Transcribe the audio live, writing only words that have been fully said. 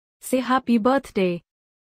say happy birthday.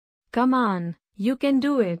 Come on, you can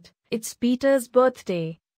do it. It's Peter's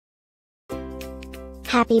birthday.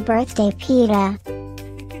 Happy birthday, Pita.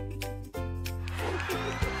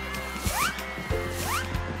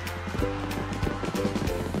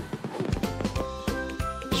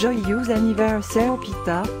 Joyeux anniversaire,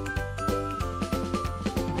 Pita.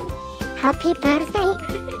 Happy birthday,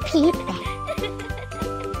 Pita.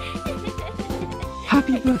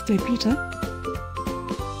 Happy birthday, Peter.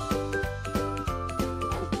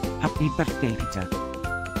 Happy birthday, Peter.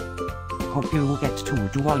 Hope you will get to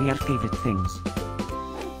do all your favorite things.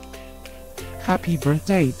 Happy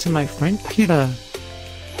birthday to my friend Peter.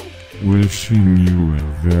 Wishing you a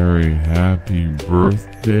very happy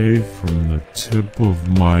birthday from the tip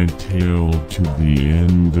of my tail to the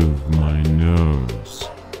end of my nose.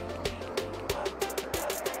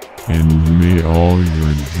 And may all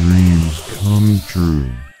your dreams come true.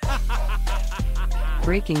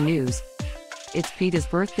 Breaking news. It's Pita's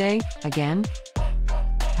birthday, again?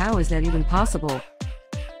 How is that even possible?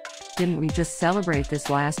 Didn't we just celebrate this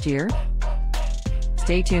last year?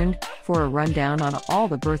 Stay tuned for a rundown on all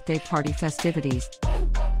the birthday party festivities.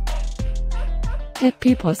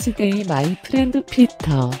 Happy birthday, my friend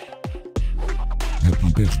Peter.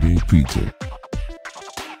 Happy birthday, Peter.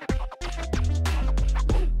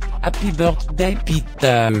 Happy birthday,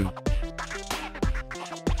 Peter.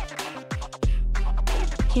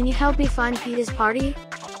 Can you help me find Pita's party?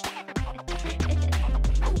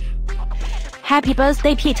 Happy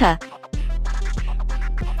birthday, Peter.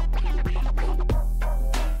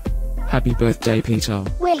 Happy birthday, Peter.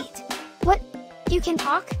 Wait, what? You can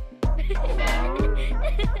talk?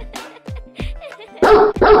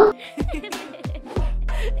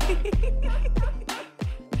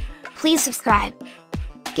 Please subscribe,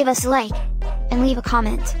 give us a like, and leave a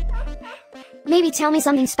comment. Maybe tell me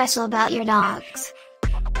something special about your dogs.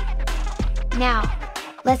 Now,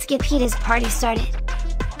 let's get Pita's party started.